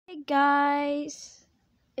guys,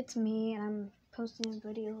 it's me, and I'm posting a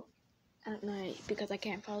video at night because I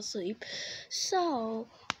can't fall asleep. So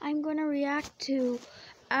I'm gonna react to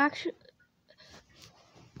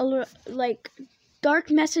like dark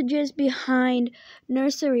messages behind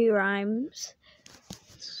nursery rhymes.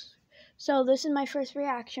 So this is my first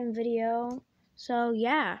reaction video. So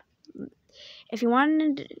yeah, if you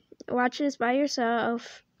wanted to watch this by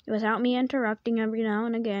yourself without me interrupting every now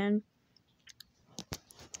and again,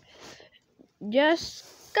 just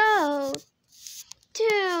go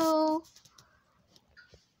to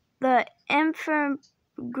the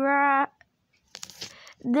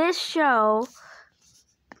this show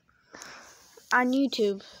on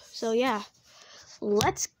YouTube. So yeah,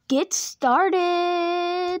 let's get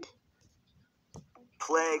started.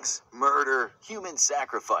 Plagues, murder, human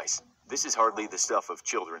sacrifice. This is hardly the stuff of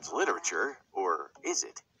children's literature, or is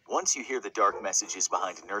it? Once you hear the dark messages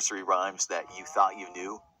behind nursery rhymes that you thought you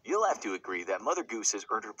knew, you'll have to agree that Mother Goose has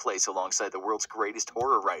earned her place alongside the world's greatest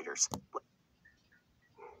horror writers.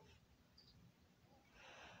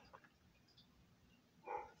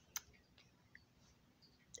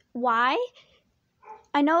 Why?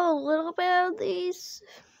 I know a little bit of these,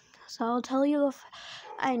 so I'll tell you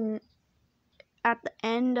at the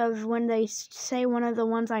end of when they say one of the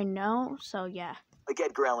ones I know. So yeah. Like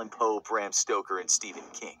Edgar Allan Poe, Bram Stoker, and Stephen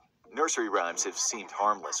King. Nursery rhymes have seemed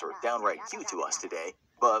harmless or downright cute to us today,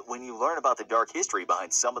 but when you learn about the dark history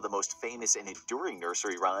behind some of the most famous and enduring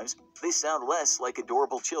nursery rhymes, they sound less like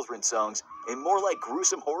adorable children's songs and more like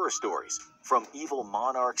gruesome horror stories. From evil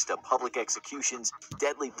monarchs to public executions,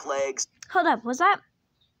 deadly plagues. Hold up, was that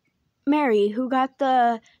Mary who got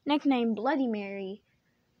the nickname Bloody Mary,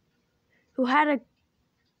 who had a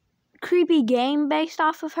creepy game based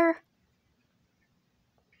off of her?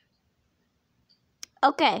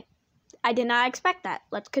 Okay, I did not expect that.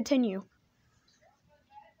 Let's continue.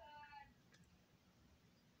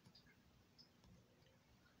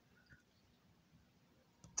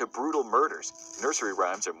 To brutal murders, nursery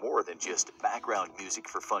rhymes are more than just background music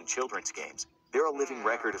for fun children's games. They're a living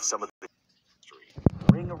record of some of the history.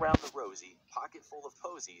 Ring around the rosy, pocket full of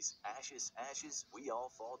posies, ashes, ashes, we all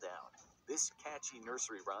fall down. This catchy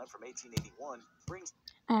nursery rhyme from 1881 brings...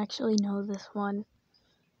 I actually know this one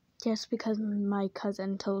just because my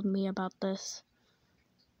cousin told me about this.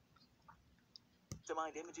 To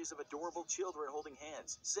mind images of adorable children holding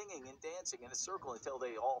hands, singing and dancing in a circle until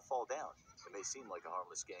they all fall down. It may seem like a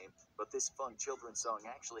harmless game, but this fun children's song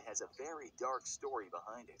actually has a very dark story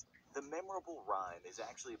behind it. The memorable rhyme is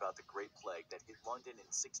actually about the Great Plague that hit London in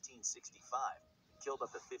 1665, killed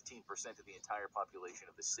up to 15% of the entire population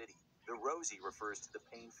of the city. The rosy refers to the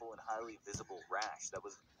painful and highly visible rash that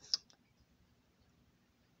was...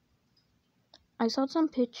 I saw some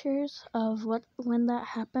pictures of when that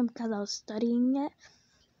happened because I was studying it,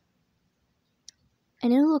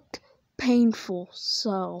 and it looked painful.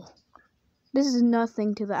 So this is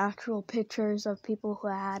nothing to the actual pictures of people who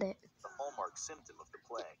had it. The hallmark symptom of the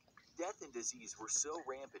plague. Death and disease were so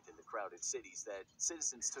rampant in the crowded cities that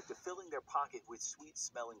citizens took to filling their pocket with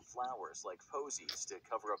sweet-smelling flowers like posies to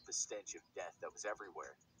cover up the stench of death that was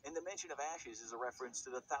everywhere. And the mention of ashes is a reference to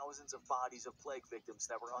the thousands of bodies of plague victims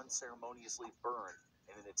that were unceremoniously burned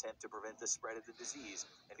in an attempt to prevent the spread of the disease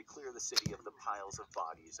and to clear the city of the piles of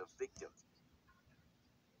bodies of victims.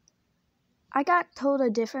 I got told a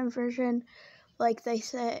different version, like they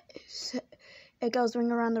said it goes ring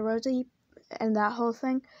around the rosy and that whole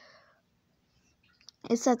thing.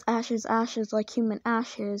 It says ashes, ashes, like human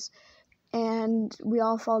ashes, and we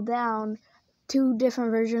all fall down. Two different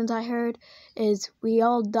versions I heard is we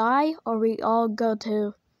all die or we all go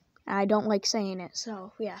to... I don't like saying it,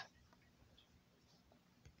 so yeah.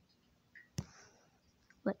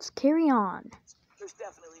 Let's carry on. There's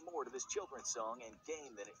definitely more to this children's song and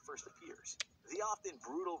game than it first appears. The often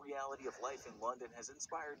brutal reality of life in London has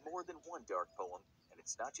inspired more than one dark poem, and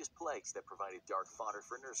it's not just plagues that provided dark fodder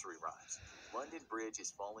for nursery rhymes. London Bridge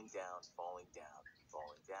is falling down, falling down,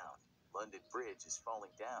 falling down. London Bridge is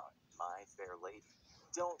falling down, my fair lady.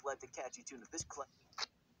 Don't let the catchy tune of this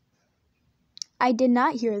I did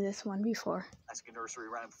not hear this one before. classic nursery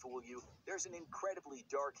rhyme fool you. There's an incredibly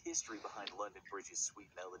dark history behind London Bridge's sweet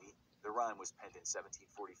melody. The rhyme was penned in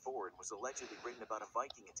 1744 and was allegedly written about a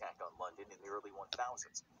Viking attack on London in the early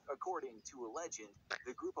 1000s. According to a legend,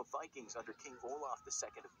 the group of Vikings under King Olaf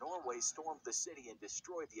II of Norway stormed the city and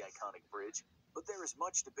destroyed the iconic bridge, but there is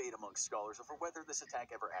much debate among scholars over whether this attack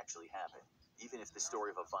ever actually happened. Even if the story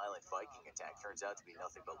of a violent Viking attack turns out to be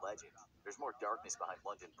nothing but legend, there's more darkness behind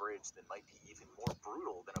London Bridge that might be even more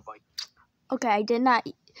brutal than a Viking. Okay, I did not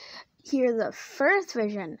hear the first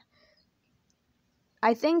version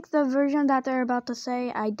I think the version that they're about to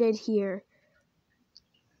say, I did hear.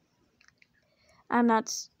 I'm not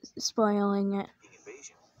spoiling it.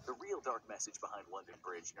 Invasion. The real dark message behind London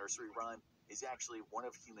Bridge nursery rhyme is actually one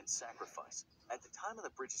of human sacrifice. At the time of the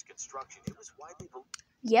bridge's construction, it was widely believed.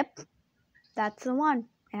 Yep, that's the one.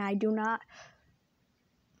 And I do not.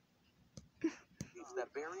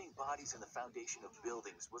 That burying bodies in the foundation of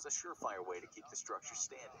buildings was a surefire way to keep the structure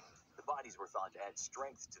standing. The bodies were thought to add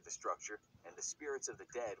strength to the structure, and the spirits of the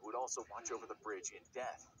dead would also watch over the bridge in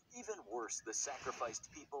death. Even worse, the sacrificed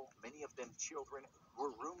people, many of them children,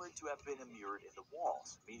 were rumored to have been immured in the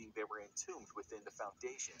walls, meaning they were entombed within the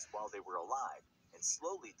foundations while they were alive, and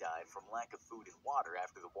slowly died from lack of food and water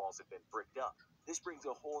after the walls had been bricked up. This brings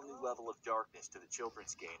a whole new level of darkness to the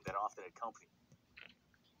children's game that often accompanied.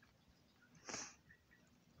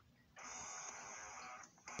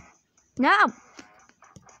 No!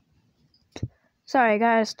 Sorry,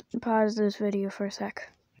 guys. Pause this video for a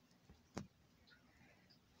sec.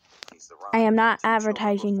 I am not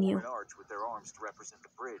advertising you. An arch with their arms to represent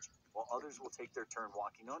the bridge, while others will take their turn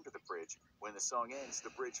walking under the bridge. When the song ends,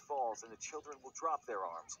 the bridge falls and the children will drop their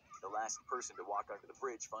arms. The last person to walk under the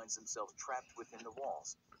bridge finds themselves trapped within the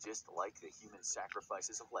walls, just like the human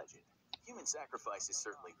sacrifices of legend. Human sacrifice is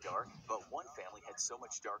certainly dark, but one family had so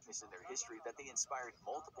much darkness in their history that they inspired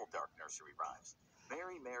multiple dark nursery rhymes.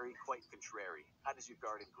 Mary, Mary, quite contrary, how does your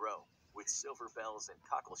garden grow? With silver bells and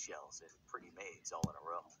cockle shells and pretty maids all in a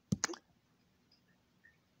row.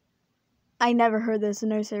 I never heard this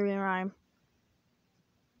nursery rhyme.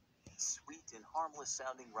 Sweet and harmless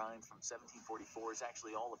sounding rhyme from 1744 is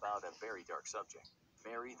actually all about a very dark subject.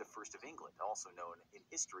 Mary, the First of England, also known in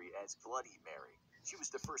history as Bloody Mary. She was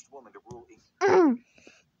the first woman to rule England.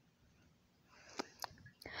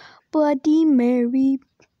 Bloody Mary,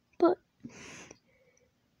 but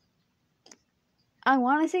I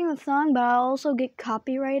want to sing the song, but I'll also get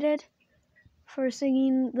copyrighted for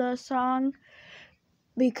singing the song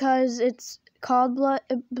because it's called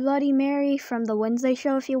Bloody Mary from the Wednesday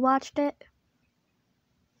show, if you watched it.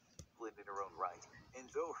 In her own right, and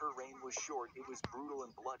though her reign was short, it was brutal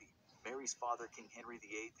and bloody. Mary's father, King Henry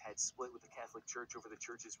VIII, had split with the Catholic Church over the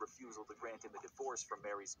Church's refusal to grant him a divorce from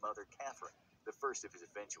Mary's mother, Catherine, the first of his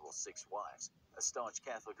eventual 6 wives. A staunch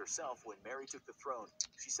Catholic herself, when Mary took the throne,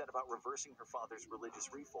 she set about reversing her father's religious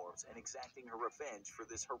reforms and exacting her revenge for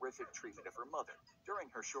this horrific treatment of her mother. During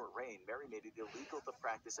her short reign, Mary made it illegal to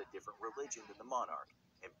practice a different religion than the monarch,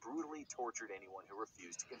 and brutally tortured anyone who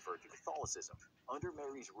refused to convert to Catholicism. Under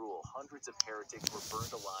Mary's rule, hundreds of heretics were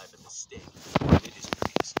burned alive at the stake. Religious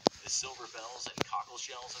trees, the silver bells and cockle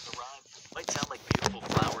shells in the rhyme might sound like beautiful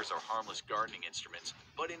flowers or harmless gardening instruments,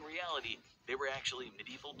 but in reality, they were actually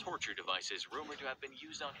medieval torture devices rumored to have been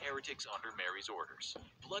used on heretics under Mary's orders.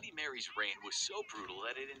 Bloody Mary's reign was so brutal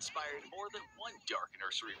that it inspired more than one dark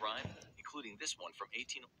nursery rhyme, including this one from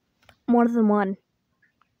 18... More than one.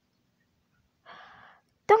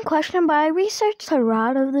 Don't question, but I researched a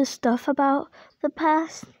lot of this stuff about the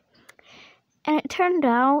past, and it turned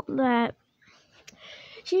out that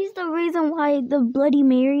she's the reason why the Bloody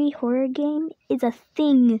Mary horror game is a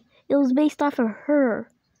thing. It was based off of her.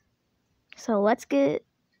 So let's get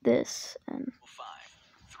this. 5.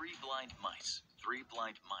 3 blind mice. 3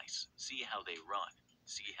 blind mice. See how they run.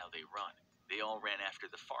 See how they run. They all ran after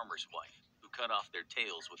the farmer's wife, who cut off their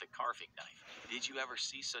tails with a carving knife. Did you ever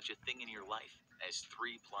see such a thing in your life as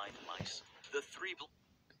 3 blind mice? The 3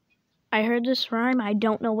 I heard this rhyme. I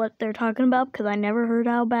don't know what they're talking about because I never heard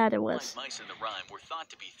how bad it was. Blind mice in the rhyme were thought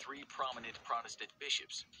to be 3 prominent Protestant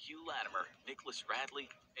bishops, Hugh Latimer, Nicholas Radley,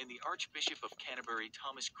 and the Archbishop of Canterbury,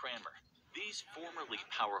 Thomas Cranmer. These formerly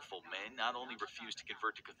powerful men not only refused to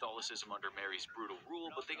convert to Catholicism under Mary's brutal rule,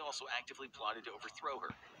 but they also actively plotted to overthrow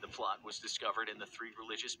her. The plot was discovered and the 3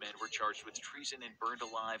 religious men were charged with treason and burned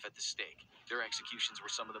alive at the stake. Their executions were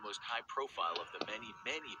some of the most high profile of the many,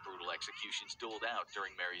 many brutal executions doled out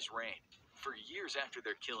during Mary's reign. For years after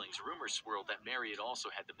their killings, rumors swirled that Mary had also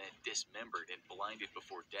had the men dismembered and blinded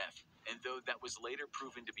before death. And though that was later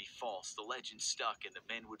proven to be false, the legend stuck and the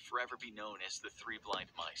men would forever be known as the 3 blind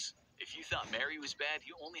mice. If you thought Mary was bad,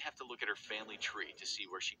 you only have to look at her family tree to see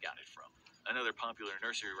where she got it from. Another popular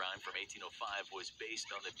nursery rhyme from 1805 was based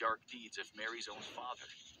on the dark deeds of Mary's own father.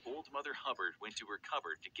 Old Mother Hubbard went to her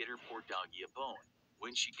cupboard to get her poor doggie a bone.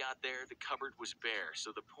 When she got there, the cupboard was bare, so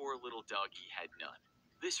the poor little doggie had none.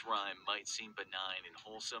 This rhyme might seem benign and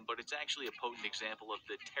wholesome, but it's actually a potent example of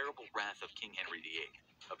the terrible wrath of King Henry VIII.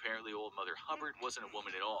 Apparently, Old Mother Hubbard wasn't a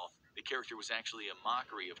woman at all. The character was actually a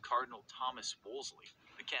mockery of Cardinal Thomas Wolsey,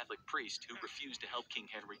 the Catholic priest who refused to help King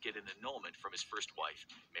Henry get an annulment from his first wife,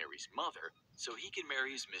 Mary's mother, so he can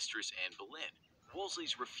marry his mistress, Anne Boleyn.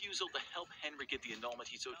 Wolsey's refusal to help Henry get the annulment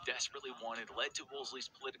he so desperately wanted led to Wolsey's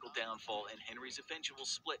political downfall and Henry's eventual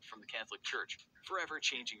split from the Catholic Church, forever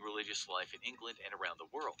changing religious life in England and around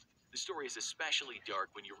the world. The story is especially dark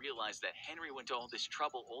when you realize that Henry went to all this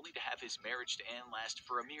trouble only to have his marriage to Anne last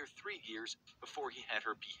for a mere 3 years before he had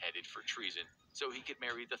her beheaded for treason, so he could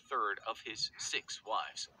marry the third of his 6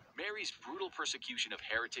 wives. Mary's brutal persecution of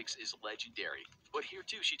heretics is legendary, but here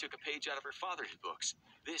too she took a page out of her father's books.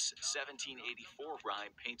 This 1784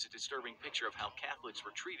 rhyme paints a disturbing picture of how Catholics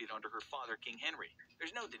were treated under her father, King Henry.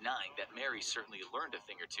 There's no denying that Mary certainly learned a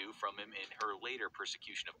thing or two from him in her later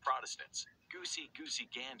persecution of Protestants. Goosey,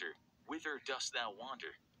 goosey gander, whither dost thou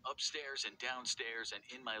wander? Upstairs and downstairs and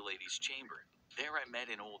in my lady's chamber. There I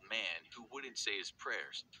met an old man who wouldn't say his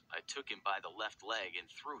prayers. I took him by the left leg and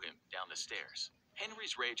threw him down the stairs.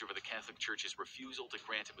 Henry's rage over the Catholic Church's refusal to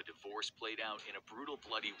grant him a divorce played out in a brutal,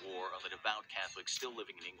 bloody war of the devout Catholics still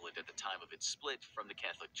living in England at the time of its split from the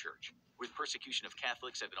Catholic Church. With persecution of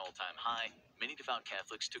Catholics at an all-time high, many devout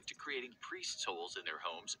Catholics took to creating priests' holes in their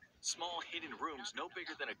homes, small hidden rooms no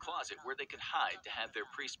bigger than a closet where they could hide to have their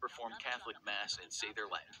priests perform Catholic Mass and say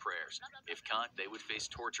their Latin prayers. If caught, they would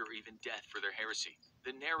face torture or even death for their heresy.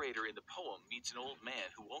 The narrator in the poem meets an old man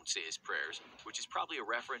who won't say his prayers, which is probably a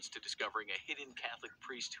reference to discovering a hidden Catholic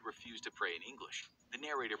priest who refused to pray in English. The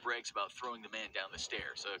narrator brags about throwing the man down the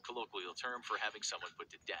stairs, a colloquial term for having someone put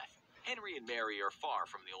to death. Henry and Mary are far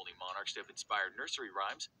from the only monarchs to have inspired nursery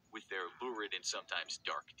rhymes with their lurid and sometimes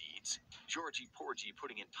dark deeds. Georgie Porgy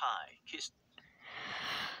pudding in pie, kissed.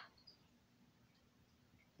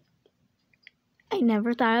 I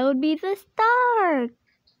never thought it would be this dark.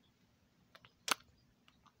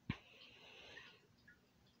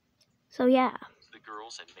 So yeah. The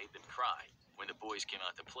girls and made them cry. When the boys came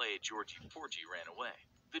out to play, Georgie Porgy ran away.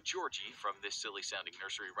 The Georgie from this silly-sounding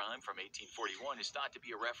nursery rhyme from 1841 is thought to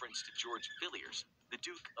be a reference to George Villiers, the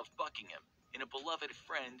Duke of Buckingham, and a beloved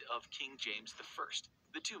friend of King James I.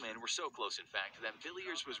 The two men were so close, in fact, that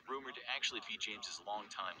Villiers was rumored to actually be James's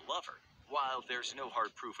longtime lover. While there's no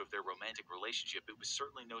hard proof of their romantic relationship, it was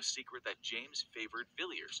certainly no secret that James favored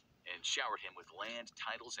Villiers and showered him with land,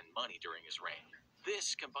 titles, and money during his reign.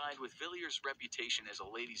 This, combined with Villiers' reputation as a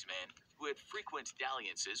ladies' man who had frequent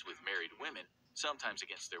dalliances with married women, sometimes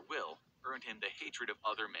against their will, earned him the hatred of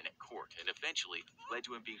other men at court, and eventually led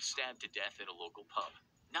to him being stabbed to death in a local pub.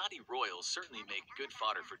 Naughty royals certainly make good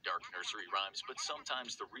fodder for dark nursery rhymes, but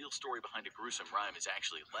sometimes the real story behind a gruesome rhyme is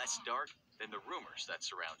actually less dark than the rumors that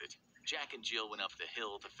surround it. Jack and Jill went up the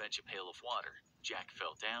hill to fetch a pail of water. Jack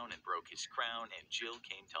fell down and broke his crown, and Jill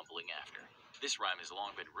came tumbling after. This rhyme has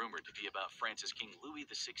long been rumored to be about France's King Louis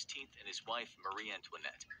XVI and his wife Marie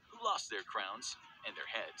Antoinette, who lost their crowns and their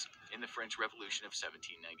heads in the French Revolution of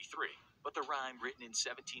 1793. But the rhyme, written in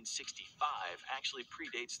 1765, actually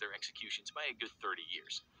predates their executions by a good 30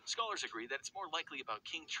 years. Scholars agree that it's more likely about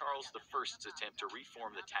King Charles I's attempt to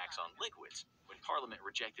reform the tax on liquids. When Parliament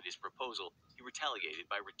rejected his proposal, he retaliated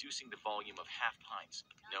by reducing the volume of half pints,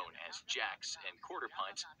 known as jacks, and quarter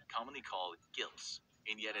pints, commonly called gilts.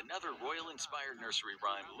 In yet another royal-inspired nursery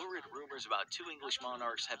rhyme, lurid rumors about two English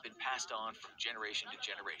monarchs have been passed on from generation to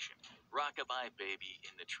generation. Rock-a-bye baby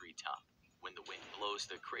in the treetop. When the wind blows,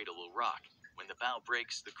 the cradle will rock. When the bough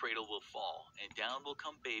breaks, the cradle will fall, and down will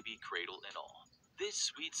come baby, cradle and all. This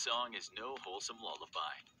sweet song is no wholesome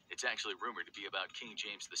lullaby. It's actually rumored to be about King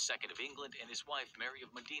James II of England and his wife Mary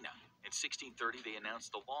of Modena. In 1630, they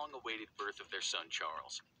announced the long-awaited birth of their son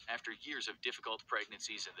Charles. After years of difficult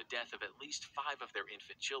pregnancies and the death of at least 5 of their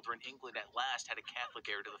infant children, England at last had a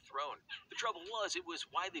Catholic heir to the throne. The trouble was, it was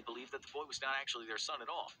widely believed that the boy was not actually their son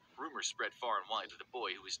at all. Rumors spread far and wide that the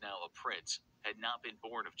boy, who is now a prince, had not been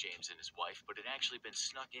born of James and his wife, but had actually been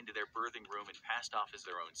snuck into their birthing room and passed off as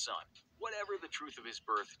their own son. Whatever the truth of his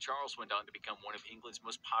birth, Charles went on to become one of England's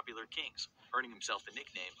most popular kings, earning himself the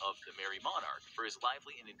nickname of the Merry Monarch for his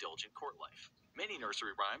lively and indulgent court life. Many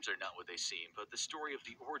nursery rhymes are not what they seem, but the story of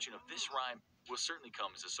the origin of this rhyme will certainly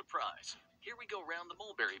come as a surprise. Here we go round the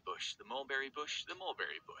mulberry bush, the mulberry bush, the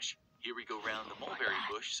mulberry bush. Here we go round the mulberry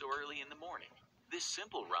bush so early in the morning. This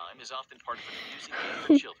simple rhyme is often part of an amusing game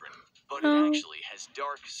for children, but it actually has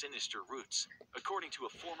dark, sinister roots. According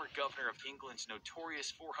to a former governor of England's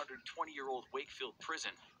notorious 420-year-old Wakefield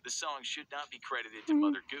prison, the song should not be credited to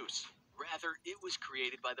Mother Goose. Rather, it was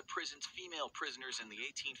created by the prison's female prisoners in the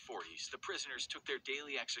 1840s. The prisoners took their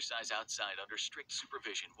daily exercise outside under strict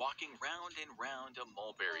supervision, walking round and round a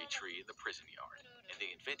mulberry tree in the prison yard. And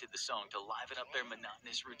they invented the song to liven up their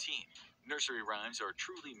monotonous routine. Nursery rhymes are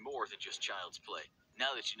truly more than just child's play.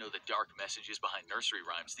 Now that you know the dark messages behind nursery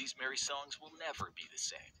rhymes, these merry songs will never be the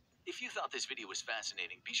same. If you thought this video was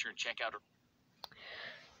fascinating, be sure and check out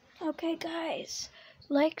Okay, guys,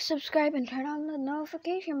 like, subscribe, and turn on the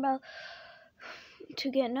notification bell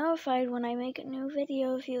to get notified when I make a new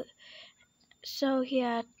video.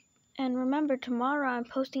 Yeah, and remember, tomorrow I'm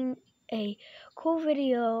posting a cool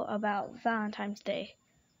video about Valentine's Day.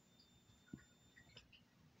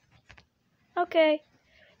 Okay,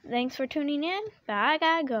 thanks for tuning in, but I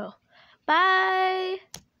gotta go. Bye!